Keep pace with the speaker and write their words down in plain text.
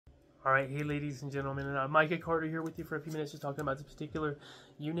All right, hey ladies and gentlemen, and Micah Carter here with you for a few minutes, just talking about this particular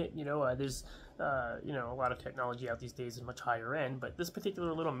unit. There's a lot of technology out these days is much higher end, but this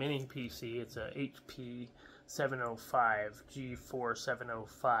particular little mini PC, it's a HP 705 G4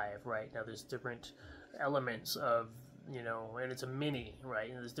 705. Right now, there's different elements of and it's a mini, right?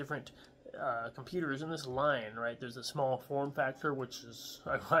 And there's different computers in this line, right? There's a small form factor, which is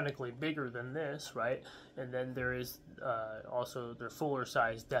ironically bigger than this, right? And then there is also their fuller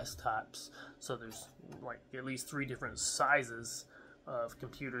size desktops. So there's like at least 3 different sizes of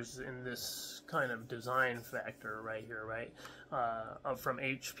computers in this kind of design factor right here, right? From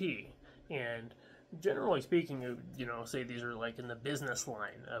HP. And generally speaking, say these are like in the business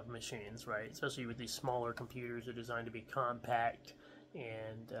line of machines, right? Especially with these smaller computers, they're designed to be compact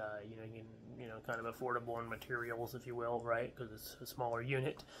and kind of affordable in materials, if you will, right? Because it's a smaller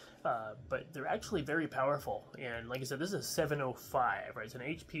unit, but they're actually very powerful. And like I said, this is a 705, right? It's an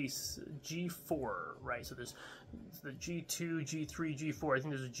HP G4, right? So there's the G2, G3, G4. I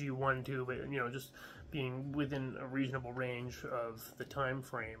think there's a G1 too, but just being within a reasonable range of the time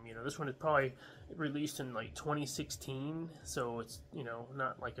frame. This one is probably released in like 2016, so it's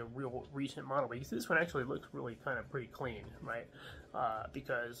not like a real recent model. But you see, this one actually looks really kind of pretty clean, right?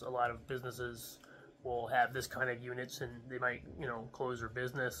 Because a lot of businesses will have this kind of units, and they might close their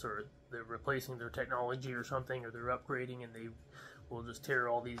business, or they're replacing their technology or something, or they're upgrading, and they will just tear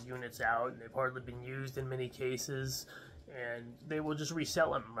all these units out, and they've hardly been used in many cases, and they will just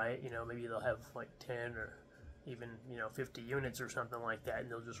resell them, right? Maybe they'll have like 10 or even 50 units or something like that, and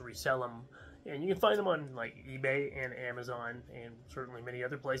they'll just resell them. And you can find them on like eBay and Amazon and certainly many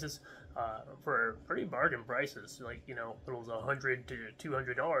other places for pretty bargain prices. Like it was $100 to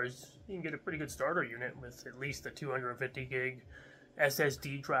 $200. You can get a pretty good starter unit with at least a 250 gig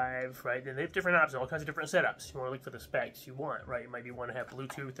SSD drive, right? And they have different options, all kinds of different setups. You want to look for the specs you want, right? You might want to have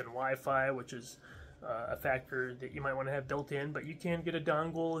Bluetooth and Wi-Fi, which is a factor that you might want to have built in, but you can get a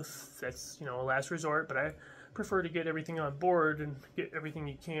dongle if that's a last resort. But I prefer to get everything on board and get everything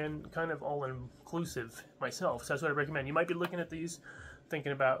you can kind of all inclusive myself. So that's what I recommend. You might be looking at these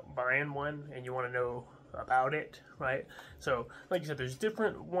thinking about buying one, and you want to know about it, right? So like I said, there's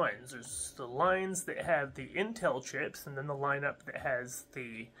different ones. There's the lines that have the Intel chips, and then the lineup that has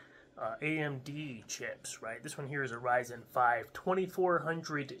the AMD chips, right? This one here is a Ryzen 5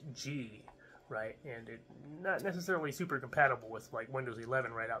 2400G, right? And it not necessarily super compatible with like Windows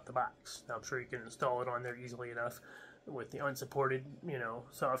 11 right out the box. Now, I'm sure you can install it on there easily enough with the unsupported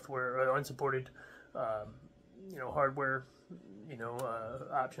software, or unsupported hardware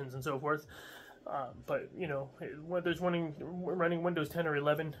options and so forth. But when there's running Windows 10 or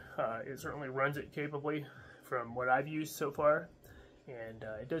 11, it certainly runs it capably from what I've used so far. And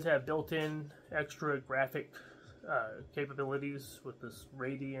it does have built-in extra graphic capabilities with this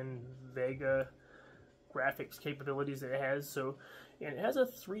Radeon Vega graphics capabilities that it has. So, and it has a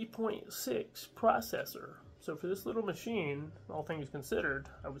 3.6 processor. So for this little machine, all things considered,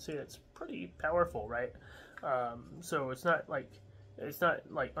 I would say that's pretty powerful, right? So it's not like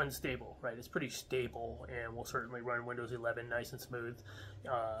unstable, right? It's pretty stable, and will certainly run Windows 11 nice and smooth.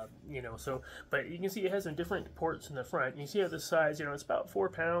 So, but you can see it has some different ports in the front. You see at the size, it's about 4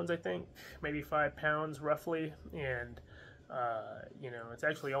 pounds, I think, maybe 5 pounds roughly, and it's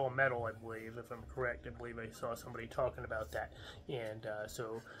actually all metal, I believe, if I'm correct. I believe I saw somebody talking about that, and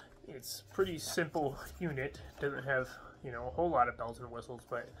so it's pretty simple unit. Doesn't have a whole lot of bells and whistles,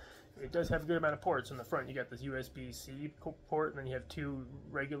 but it does have a good amount of ports in the front. You got this USB-C port, and then you have 2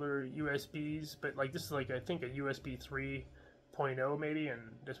 regular USBs, but like this is like, I think, a USB 3.0 maybe, and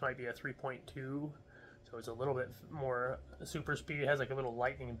this might be a 3.2, so it's a little bit more super speed. It has like a little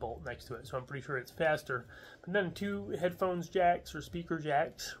lightning bolt next to it, so I'm pretty sure it's faster. But then 2 headphones jacks or speaker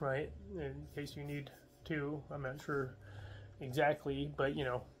jacks, right, in case you need 2. I'm not sure exactly, but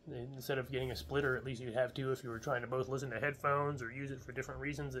instead of getting a splitter, at least you'd have 2 if you were trying to both listen to headphones or use it for different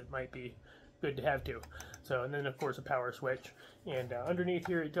reasons. It might be good to have 2. So, and then of course a power switch, and underneath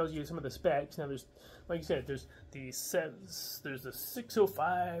here it tells you some of the specs. Now there's, like I said, there's the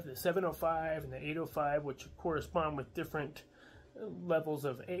 605, the 705, and the 805, which correspond with different levels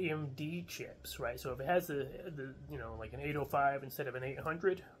of AMD chips, right? So if it has the like an 805 instead of an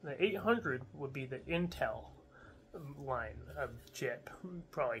 800, the 800 would be the Intel line of chip,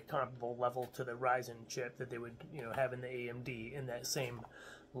 probably comparable level to the Ryzen chip that they would have in the AMD, in that same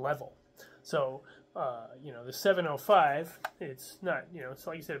level. So the 705, it's not, it's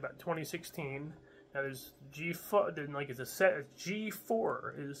like you said, about 2016. Now there's G4, then like it's a set of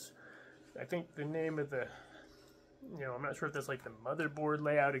G4 is, I think, the name of the you know, I'm not sure if that's like the motherboard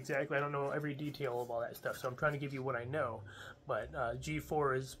layout exactly. I don't know every detail of all that stuff, so I'm trying to give you what I know. But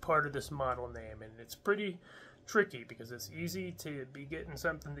G4 is part of this model name, and it's pretty tricky because it's easy to be getting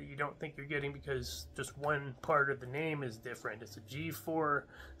something that you don't think you're getting because just one part of the name is different. It's a G4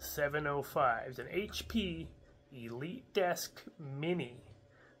 705. It's an HP EliteDesk Mini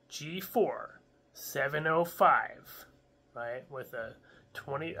G4 705, right, with a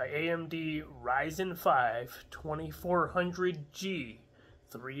AMD Ryzen 5 2400G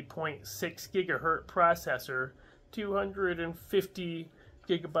 3.6 gigahertz processor, 250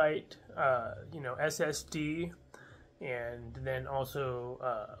 gigabyte SSD, and then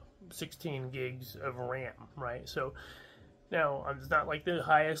also 16 gigs of RAM, right? So now it's not like the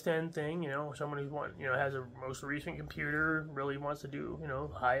highest end thing, you know, someone who has a most recent computer, really wants to do, you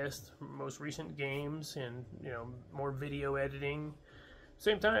know, highest, most recent games and, you know, more video editing.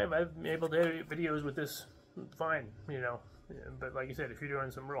 Same time, I've been able to edit videos with this fine, you know. But like I said, if you're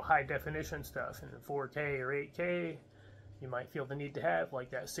doing some real high definition stuff in 4K or 8K, you might feel the need to have like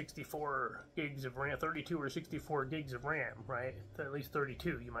that 64 gigs of RAM, 32 or 64 gigs of RAM, right? At least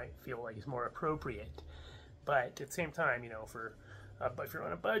 32, you might feel like is more appropriate. But at the same time, you know, but if you're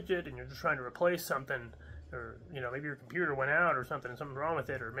on a budget and you're just trying to replace something, or, you know, maybe your computer went out or something's wrong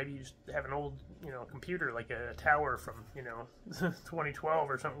with it, or maybe you just have an old, you know, computer like a tower from, you know, 2012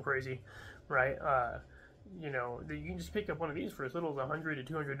 or something crazy, right? You know, you can just pick up one of these for as little as $100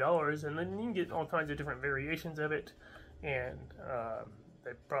 to $200, and then you can get all kinds of different variations of it. And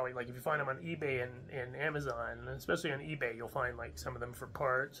they probably, like, if you find them on eBay and Amazon, especially on eBay, you'll find like some of them for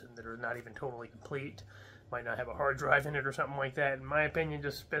parts and that are not even totally complete. Might not have a hard drive in it or something like that. In my opinion,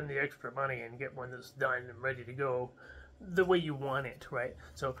 just spend the extra money and get one that's done and ready to go the way you want it, right?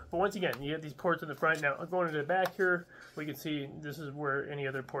 So, but once again, you have these ports in the front. Now, going to the back here, we can see this is where any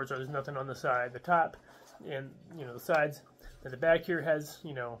other ports are. There's nothing on the side. The top and, you know, the sides. And the back here has,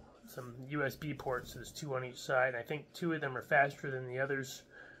 you know, some USB ports. So there's 2 on each side. I think 2 of them are faster than the others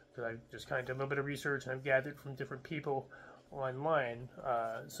because I just kind of did a little bit of research and I've gathered from different people online,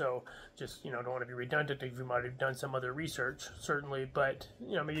 so just, you know, don't want to be redundant if you might have done some other research, certainly, but,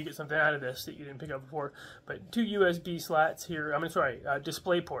 you know, maybe you get something out of this that you didn't pick up before. But 2 USB slots here,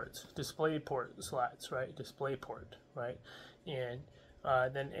 display port slots, right, display port, right, and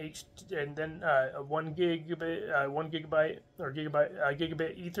then a 1 gigabit, 1 gigabyte or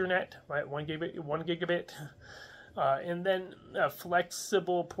gigabit Ethernet, right, 1 gigabit. And then a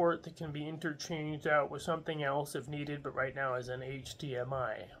flexible port that can be interchanged out with something else if needed, but right now is an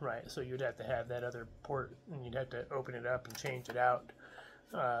HDMI, right? So you'd have to have that other port, and you'd have to open it up and change it out.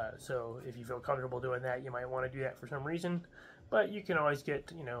 So if you feel comfortable doing that, you might want to do that for some reason. But you can always get,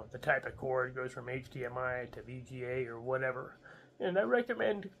 you know, the type of cord goes from HDMI to VGA or whatever. And I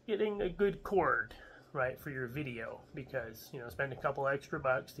recommend getting a good cord, right, for your video, because, you know, spend a couple extra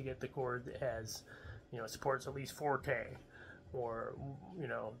bucks to get the cord that has, you know, supports at least 4K, or, you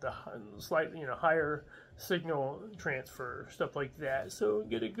know, the slightly, you know, higher signal transfer, stuff like that. So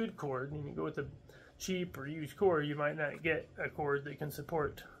get a good cord, and you go with a cheap or used cord, you might not get a cord that can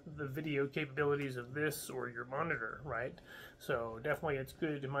support the video capabilities of this or your monitor, right? So definitely it's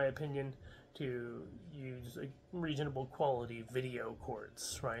good, in my opinion, to use a reasonable quality video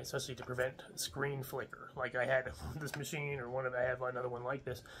cords, right? Especially to prevent screen flicker, like I had this machine, or I have another one like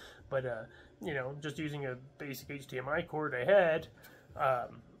this. But you know, just using a basic HDMI cord I had,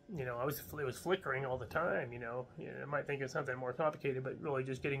 you know, it was flickering all the time. You know, I might think it's something more complicated, but really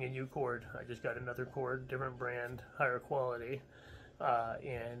just getting a new cord. I just got another cord, different brand, higher quality,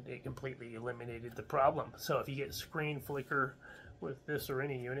 and it completely eliminated the problem. So if you get screen flicker with this or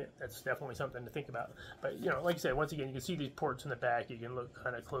any unit, that's definitely something to think about. But, you know, like I said, once again, you can see these ports in the back. You can look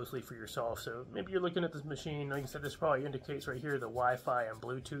kind of closely for yourself. So maybe you're looking at this machine. Like I said, this probably indicates right here the Wi-Fi and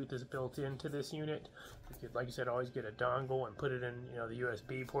Bluetooth is built into this unit. You could, like I said, always get a dongle and put it in, you know, the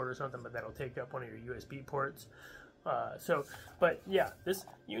USB port or something, but that'll take up one of your USB ports. But yeah, this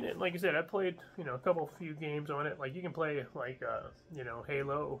unit, like I said, I played, you know, a few games on it. Like, you can play, like, you know,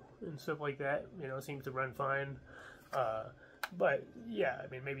 Halo and stuff like that. You know, it seems to run fine. But yeah, I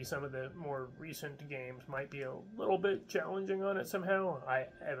mean, maybe some of the more recent games might be a little bit challenging on it somehow. I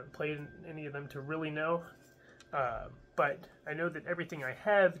haven't played any of them to really know. But I know that everything I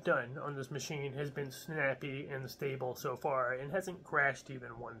have done on this machine has been snappy and stable so far, and hasn't crashed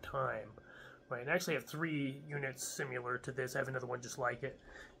even one time. Right, and I actually have 3 units similar to this. I have another one just like it,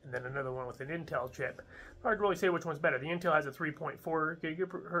 and then another one with an Intel chip. Hard to really say which one's better. The Intel has a 3.4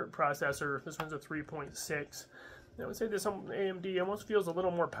 gigahertz processor. This one's a 3.6. I would say this AMD almost feels a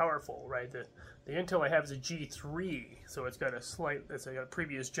little more powerful, right? The Intel I have is a G3, so it's got a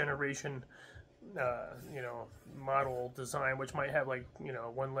previous generation you know, model design, which might have like, you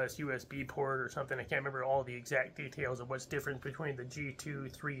know, one less USB port or something. I can't remember all the exact details of what's different between the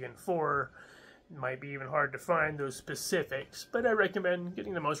G2, 3, and 4. It might be even hard to find those specifics, but I recommend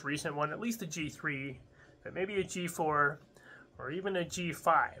getting the most recent one, at least a G3, but maybe a G4, or even a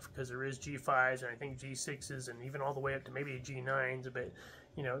G5, because there is G5s and I think G6s and even all the way up to maybe G9s, but,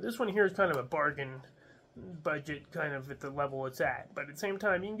 you know, this one here is kind of a bargain budget kind of at the level it's at, but at the same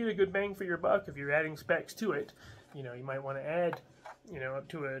time you can get a good bang for your buck if you're adding specs to it. You know, you might want to add, you know, up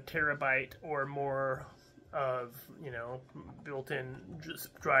to a terabyte or more of, you know, built-in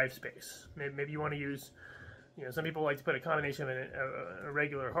drive space. Maybe you want to use, you know, some people like to put a combination of a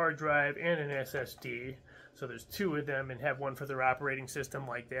regular hard drive and an SSD, so there's two of them, and have one for their operating system,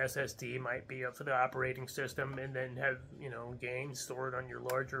 like the SSD might be up for the operating system, and then have, you know, games stored on your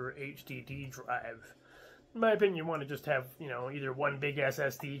larger HDD drive. In my opinion, you want to just have, you know, either one big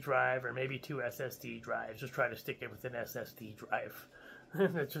SSD drive or maybe two SSD drives. Just try to stick it with an SSD drive.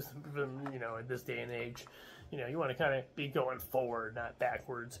 That's just, you know, in this day and age, you know, you want to kind of be going forward, not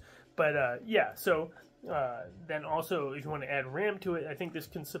backwards. But yeah, so then also if you want to add RAM to it, I think this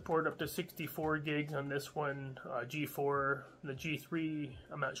can support up to 64 gigs on this one, G4. The G3,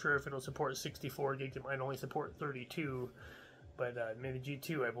 I'm not sure if it'll support 64 gigs. It might only support 32. But maybe the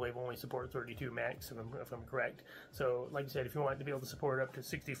G2, I believe, only support 32 max, if I'm correct. So, like I said, if you want to be able to support up to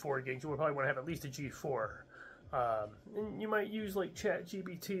 64 gigs, you'll probably want to have at least a G4. And you might use like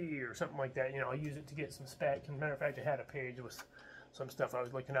ChatGPT or something like that. You know, I'll use it to get some specs. As a matter of fact, I had a page with some stuff I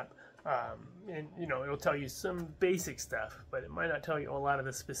was looking up. And, you know, it'll tell you some basic stuff, but it might not tell you a lot of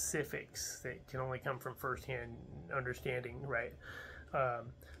the specifics that can only come from firsthand understanding, right?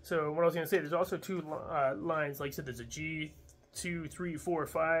 So what I was going to say, there's also two lines. Like I said, there's a G2, 3, 4,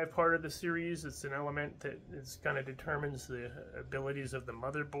 5 part of the series. It's an element that kind of determines the abilities of the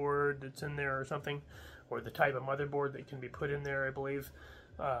motherboard that's in there or something, or the type of motherboard that can be put in there, I believe.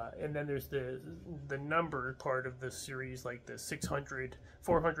 And then there's the number part of the series, like the 600,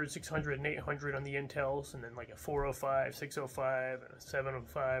 400, 600, and 800 on the Intels, and then like a 405, 605, and a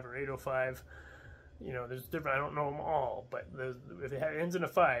 705 or 805. You know, there's different, I don't know them all, but if it ends in a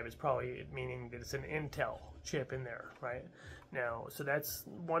 5, it's probably meaning that it's an Intel chip in there, right? Now, so that's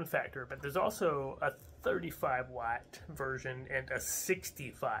one factor, but there's also a 35-watt version and a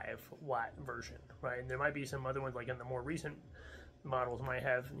 65-watt version, right? And there might be some other ones, like in the more recent models might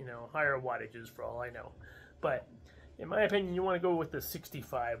have, you know, higher wattages for all I know. But in my opinion, you want to go with the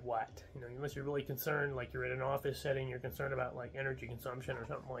 65 watt, you know, unless you're really concerned, like you're in an office setting, you're concerned about like energy consumption or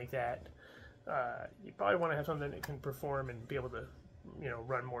something like that. You probably want to have something that can perform and be able to, you know,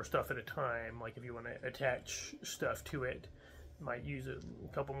 run more stuff at a time. Like if you want to attach stuff to it, you might use a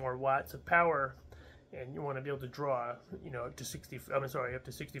couple more watts of power, and you want to be able to draw, you know, up to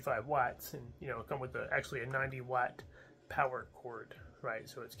 65 watts, and, you know, come with actually a 90-watt power cord, right?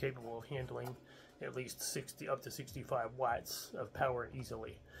 So it's capable of handling at least up to 65 watts of power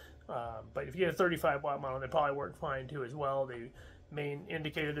easily. But if you get a 35-watt model, they probably work fine too as well. The main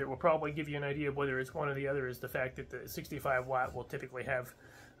indicator that will probably give you an idea of whether it's one or the other is the fact that the 65 watt will typically have,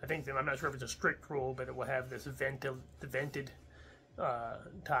 I think, I'm not sure if it's a strict rule, but it will have this vented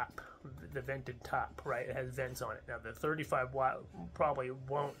top, right? It has vents on it. Now the 35 watt probably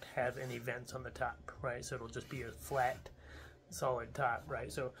won't have any vents on the top, right? So it'll just be a flat, solid top, right?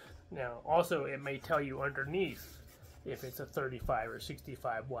 So now also it may tell you underneath if it's a 35 or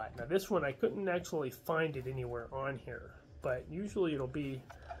 65 watt. Now this one, I couldn't actually find it anywhere on here, but usually it'll be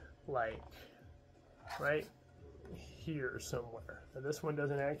like right here somewhere. Now this one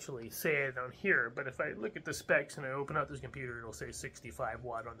doesn't actually say it on here, but if I look at the specs and I open up this computer, it'll say 65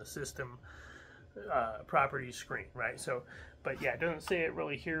 watt on the system properties screen, right? So, but yeah, it doesn't say it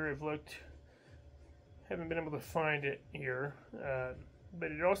really here. I've looked, haven't been able to find it here,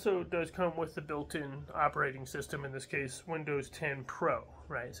 but it also does come with the built-in operating system, in this case Windows 10 Pro,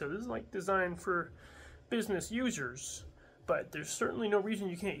 right? So this is like designed for business users, but there's certainly no reason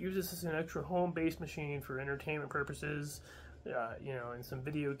you can't use this as an extra home-based machine for entertainment purposes, you know, and some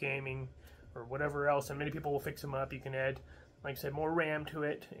video gaming or whatever else. And many people will fix them up. You can add, like I said, more RAM to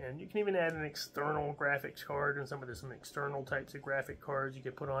it, and you can even add an external graphics card, and some external types of graphic cards you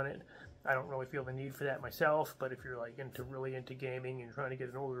can put on it. I don't really feel the need for that myself, but if you're like really into gaming and trying to get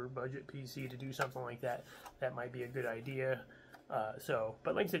an older budget PC to do something like that, that might be a good idea.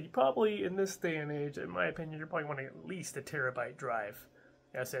 But like I said, you probably, in this day and age, in my opinion, you're probably wanting at least a terabyte drive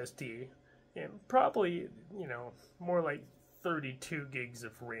SSD, and probably, you know, more like 32 gigs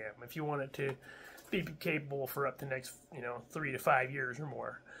of RAM if you want it to be capable for up to next, you know, 3 to 5 years or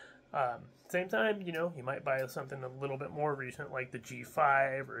more. Same time, you know, you might buy something a little bit more recent, like the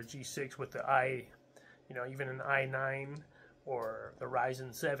G5 or a G6 with the you know, even an i9 or the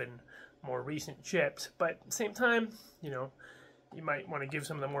Ryzen 7, more recent chips. But at the same time, you know, you might want to give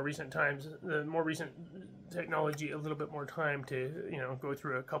some of the more recent technology a little bit more time to, you know, go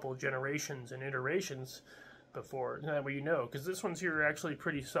through a couple of generations and iterations before, that way you know, because this one's here actually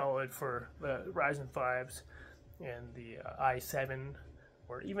pretty solid for the Ryzen 5s and the i7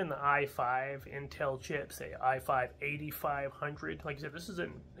 or even the i5 Intel chip, say i5 8500. Like I said, this is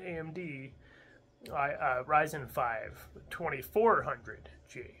an AMD Ryzen 5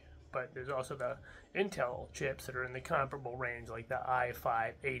 2400G, but there's also the Intel chips that are in the comparable range, like the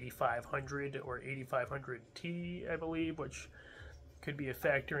i5 8500 or 8500T, I believe, which could be a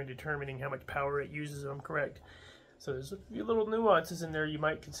factor in determining how much power it uses, if I'm correct. So there's a few little nuances in there you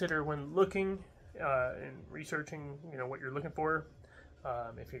might consider when looking and researching, you know, what you're looking for.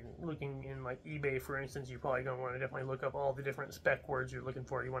 If you're looking in like eBay, for instance, you're probably going to want to definitely look up all the different spec words you're looking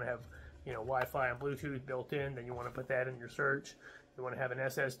for. You want to have, you know, Wi-Fi and Bluetooth built in, then you want to put that in your search. You want to have an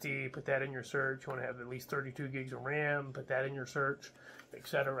SSD, put that in your search. You want to have at least 32 gigs of RAM, put that in your search,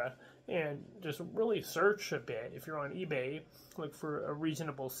 etc. And just really search a bit. If you're on eBay, look for a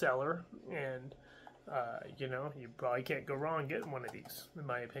reasonable seller, and you know, you probably can't go wrong getting one of these, in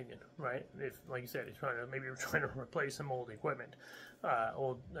my opinion, right? If, like you said, maybe you're trying to replace some old equipment, an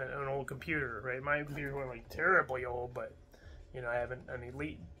old computer, right? My computer was like terribly old, but you know, I have an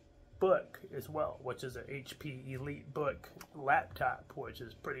Elite book as well, which is an HP EliteBook laptop, which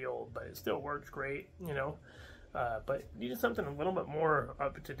is pretty old, but it still works great, you know. But needed something a little bit more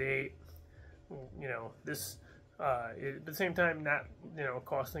up to date, you know. This at the same time, not, you know,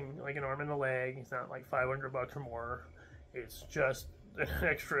 costing like an arm and a leg. It's not like $500 or more. It's just an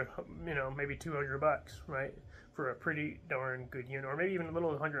extra, you know, maybe $200, right, for a pretty darn good unit, or maybe even a little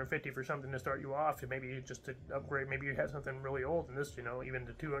 150 for something to start you off, and maybe just to upgrade. Maybe you have something really old, and this, you know, even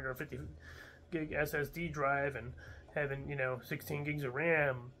the 250 gig SSD drive and having, you know, 16 gigs of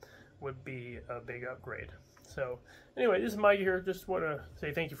RAM would be a big upgrade. So anyway, this is Mike here. Just want to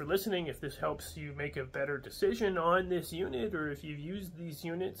say thank you for listening. If this helps you make a better decision on this unit, or if you've used these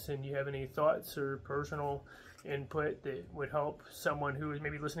units and you have any thoughts or personal input that would help someone who is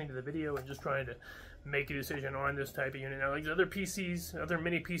maybe listening to the video and just trying to make a decision on this type of unit. Now, like other PCs, other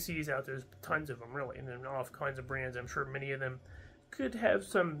mini PCs out there, there's tons of them really, and they're all kinds of brands. I'm sure many of them could have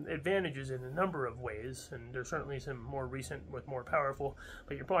some advantages in a number of ways, and there's certainly some more recent with more powerful,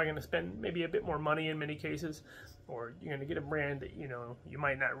 but you're probably going to spend maybe a bit more money in many cases, or you're going to get a brand that, you know, you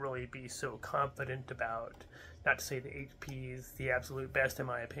might not really be so confident about. Not to say the HP is the absolute best in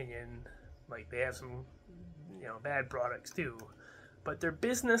my opinion. Like, they have some, you know, bad products too, but their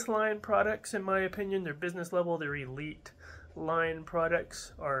business line products, in my opinion, their business level, their elite line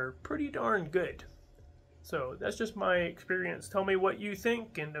products are pretty darn good. So that's just my experience. Tell me what you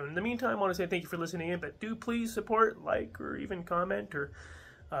think, and in the meantime, I want to say thank you for listening in, but do please support, like, or even comment, or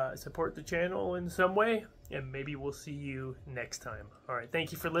support the channel in some way, and maybe we'll see you next time. All right,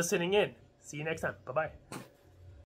 thank you for listening in. See you next time. Bye-bye.